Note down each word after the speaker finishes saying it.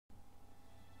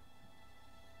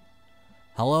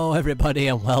Hello everybody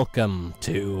and welcome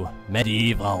to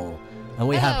Medieval. And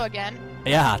we Hello have again.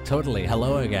 Yeah, totally.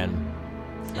 Hello again.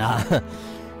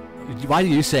 Why do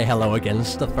you say hello again? This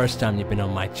is the first time you've been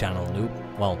on my channel, Noob.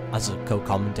 Well, as a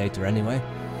co-commentator anyway.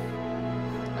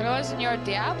 I was in your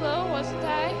Diablo, wasn't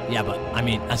I? Yeah, but I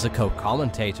mean as a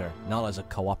co-commentator, not as a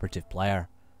cooperative player.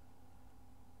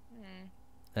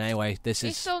 Anyway, this You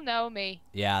is... still know me.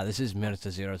 Yeah, this is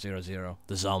mirta000,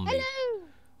 the zombie.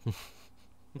 Hello!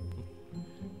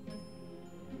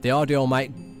 The audio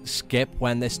might skip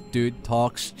when this dude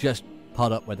talks, just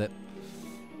put up with it.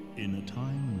 In a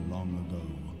time long ago,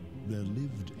 there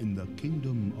lived in the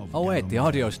kingdom of Oh wait, the Galamar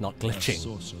audio's not glitching. a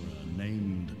sorcerer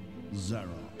named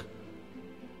Zarok.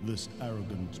 This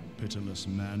arrogant, pitiless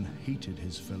man hated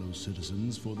his fellow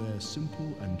citizens for their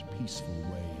simple and peaceful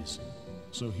ways.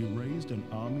 So he raised an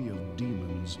army of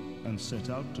demons and set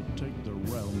out to take the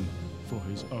realm for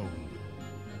his own.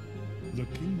 The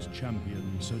king's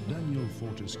champion, Sir Daniel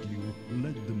Fortescue,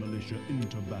 led the militia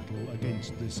into battle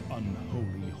against this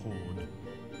unholy horde.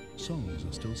 Songs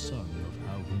are still sung of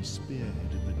how he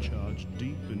spearheaded the charge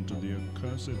deep into the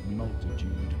accursed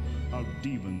multitude, how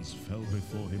demons fell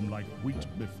before him like wheat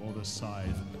before the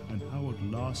scythe, and how at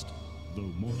last,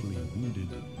 though mortally wounded,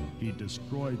 he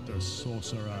destroyed the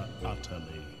sorcerer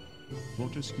utterly.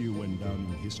 Fortescue went down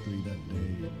in history that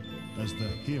day as the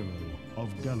hero of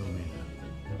Galamar,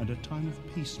 and a time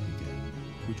of peace began,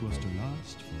 which was to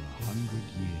last for 100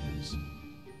 years.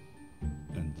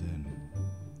 And then,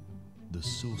 the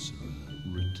sorcerer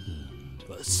returned.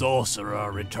 The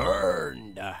sorcerer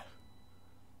returned!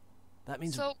 That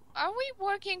means... So, are we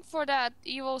working for that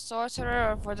evil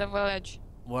sorcerer or for the village?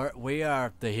 We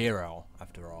are the hero,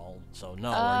 after all. So no,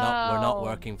 we're not Oh.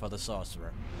 working for the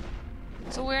sorcerer.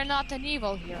 So we're not an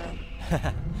evil hero.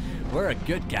 We're a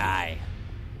good guy.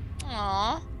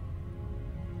 Aww.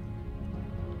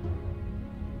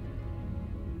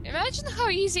 Imagine how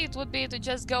easy it would be to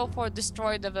just go for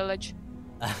destroy the village.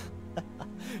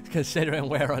 Considering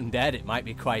we're undead, it might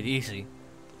be quite easy.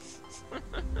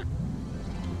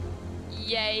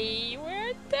 Yay,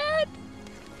 we're dead!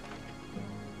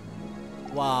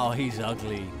 Wow, he's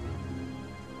ugly.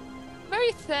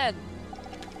 Very thin.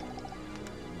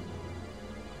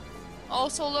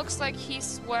 Also looks like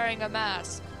he's wearing a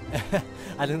mask.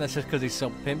 I think that's just because he's so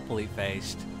pimply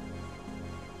faced.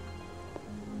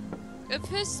 If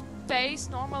his face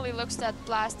normally looks that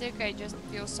plastic, I just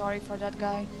feel sorry for that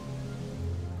guy.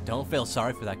 Don't feel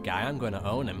sorry for that guy, I'm going to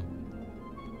own him.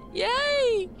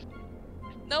 Yay!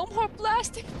 No more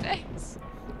plastic face.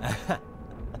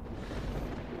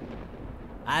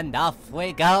 And off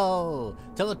we go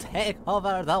to take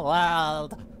over the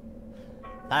world.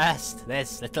 First,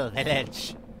 this little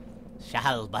village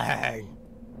shall burn.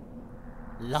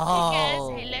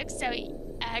 LOL. Because he looks so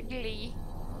ugly.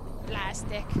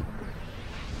 Plastic.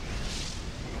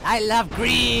 I love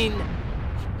green.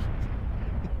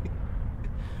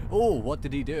 Oh, what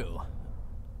did he do?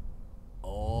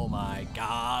 Oh my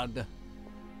god.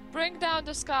 Bring down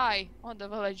the sky on the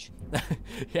village.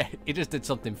 Yeah, he just did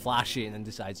something flashy and then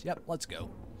decides, yep, let's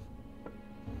go.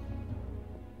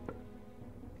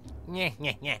 Look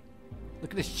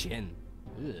at his chin.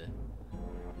 Ugh.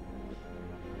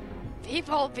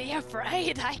 People be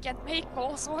afraid. I can make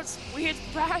all sorts of weird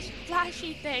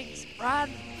flashy things.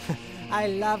 Run. I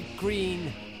love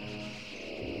green.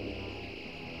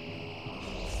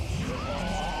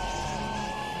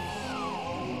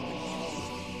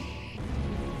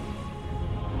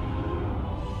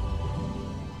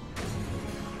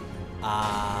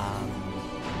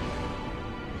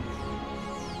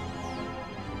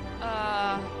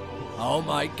 Oh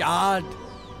my god!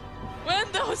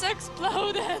 Windows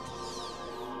exploded!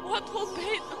 What will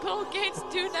Bill Gates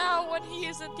do now when he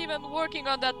isn't even working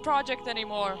on that project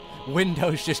anymore?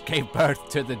 Windows just gave birth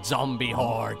to the zombie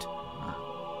horde.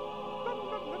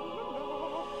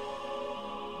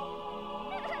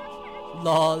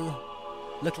 LOL.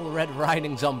 Little Red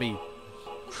Riding Zombie.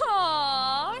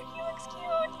 Aww, he looks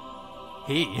cute.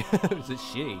 He? It was a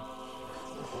she.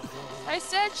 I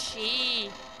said she.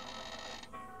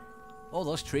 Oh,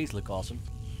 those trees look awesome.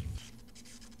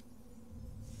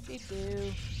 They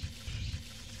do.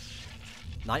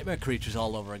 Nightmare creatures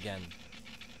all over again.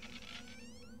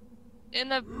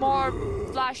 In a more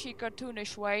flashy,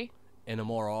 cartoonish way. In a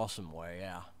more awesome way,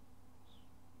 yeah.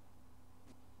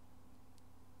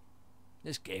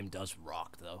 This game does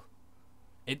rock, though.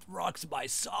 It rocks my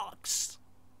socks.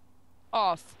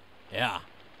 Off. Yeah.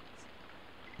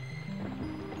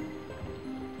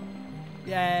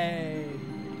 Yay!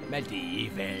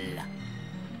 Medieval.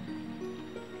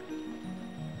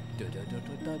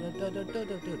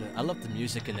 I love the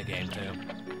music in the game too.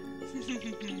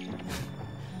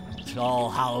 It's all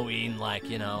Halloween, like,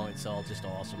 you know, it's all just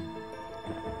awesome.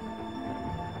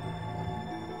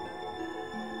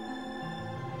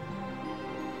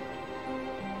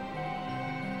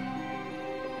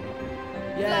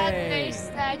 Flat Yay! face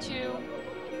statue.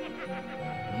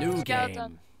 New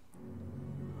Skeleton. game.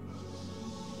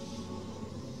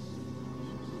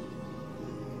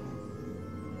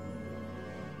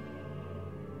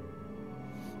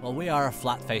 Well, we are a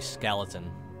flat-faced skeleton.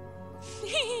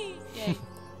 Yay.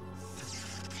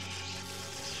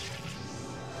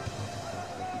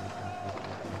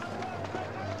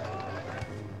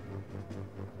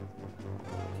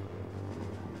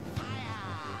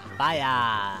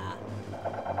 Fire!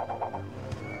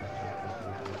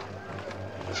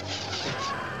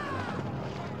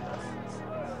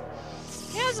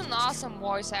 He has an awesome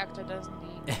voice actor, doesn't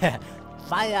he?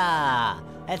 Fire!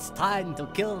 It's time to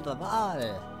kill them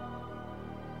all!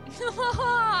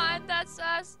 And that's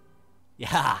us.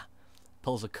 Yeah!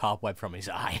 Pulls a cobweb from his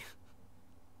eye.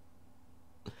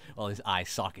 Well, his eye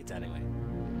sockets anyway.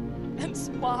 And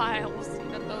smiles,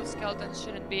 even though skeletons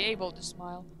shouldn't be able to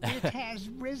smile. It has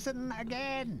risen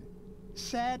again.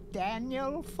 Sir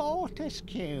Daniel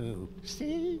Fortescue.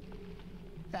 See?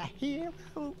 The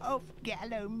hero of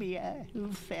Gallowmere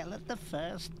who fell at the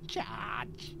first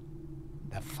charge.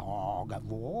 The fog of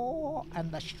war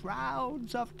and the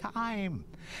shrouds of time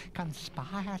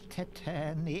conspire to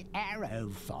turn the arrow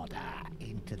fodder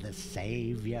into the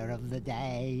saviour of the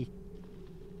day.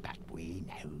 But we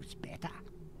knows better.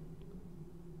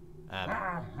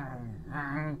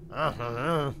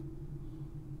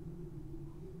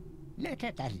 Let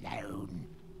it alone.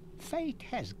 Fate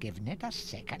has given it a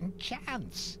second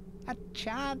chance. A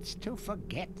chance to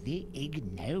forget the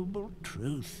ignoble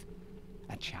truth.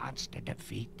 A chance to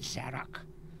defeat Zarok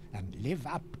and live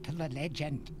up to the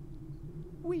legend.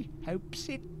 We hopes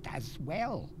it does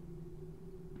well.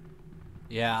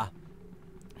 Yeah.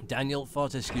 Daniel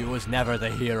Fortescue was never the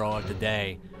hero of the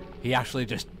day. He actually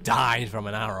just died from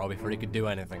an arrow before he could do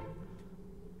anything.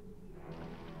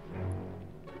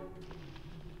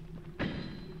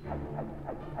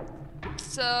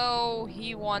 So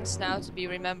he wants now to be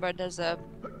remembered as a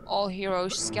all-hero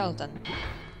skeleton.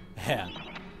 Yeah.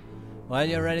 When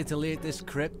you're ready to leave this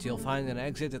crypt, you'll find an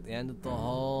exit at the end of the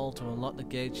hall. To unlock the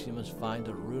gates, you must find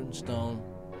a rune stone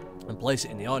and place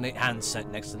it in the ornate handset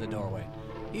next to the doorway.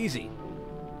 Easy.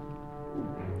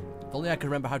 If only I could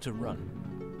remember how to run.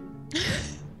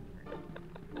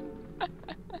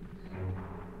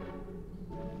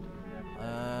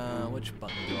 Which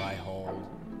button do I hold?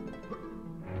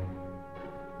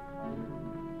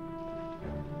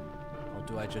 Or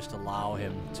do I just allow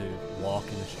him to walk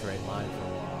in a straight line for a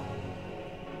while?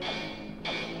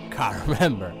 Can't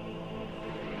remember.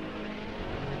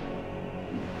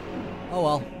 Oh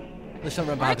well. At least I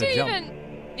remember how Why do to you jump.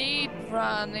 even need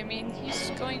run? I mean,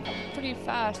 he's going pretty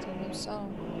fast on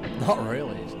himself. Not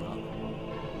really, it's not.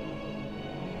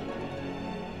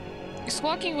 He's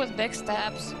walking with big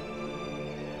steps.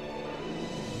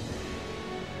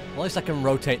 At least I can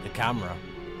rotate the camera.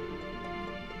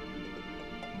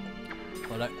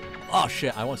 But oh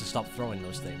shit, I want to stop throwing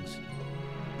those things.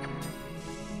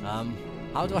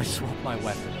 How do I swap my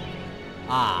weapon?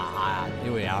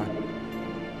 Here we are.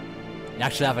 You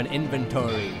actually have an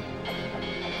inventory.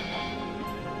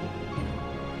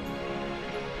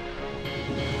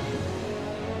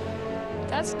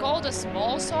 That's called a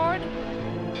small sword?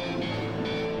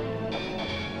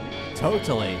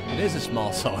 Totally, it is a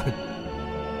small sword.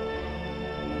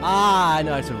 I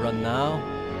know how to run now.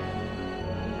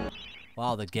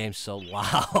 Wow, the game's so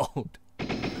loud.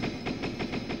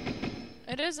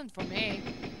 It isn't for me.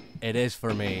 It is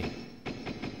for me.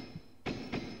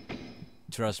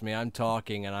 Trust me, I'm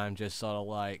talking and I'm just sort of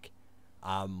like,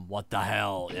 what the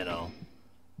hell, you know?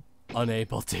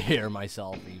 Unable to hear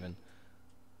myself even.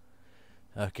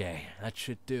 Okay, that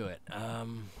should do it.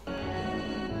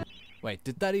 Wait,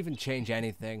 did that even change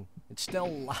anything? It's still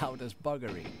loud as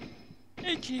buggery.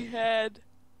 Itchy head.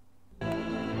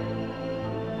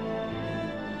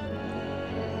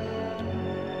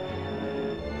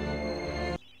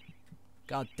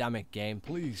 God damn it, game.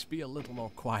 Please be a little more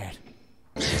quiet.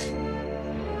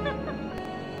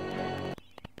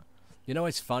 You know,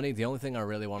 it's funny. The only thing I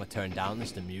really want to turn down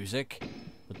is the music.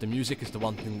 But the music is the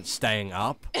one thing that's staying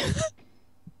up.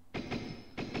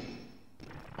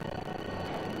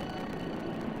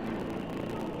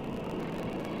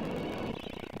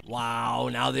 Wow,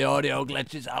 now the audio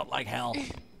glitches out like hell.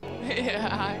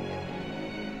 Yeah.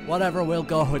 Whatever, we'll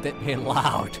go with it being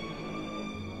loud.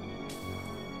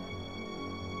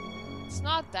 It's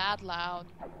not that loud.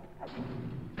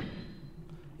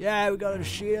 Yeah, we got a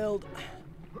shield.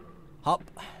 Hop.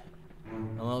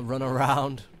 And we'll run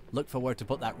around. Look for where to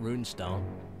put that rune stone.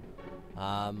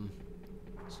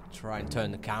 Let's try and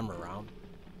turn the camera around.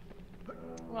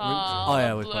 Wow, Oh,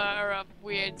 yeah, a we put- blur of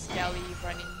weird Skelly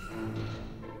running.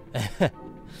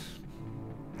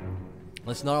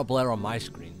 It's not a blur on my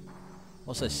screen.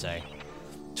 What's this say?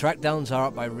 Track down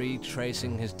Zarok by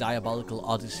retracing his diabolical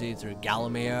odyssey through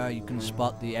Gallowmere. You can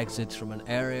spot the exits from an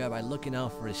area by looking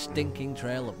out for his stinking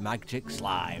trail of magic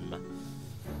slime.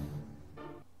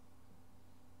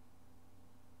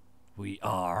 We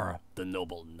are the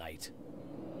noble knight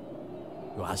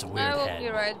who has a weird I will head. be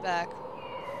right back.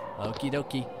 Okie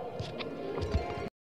dokie.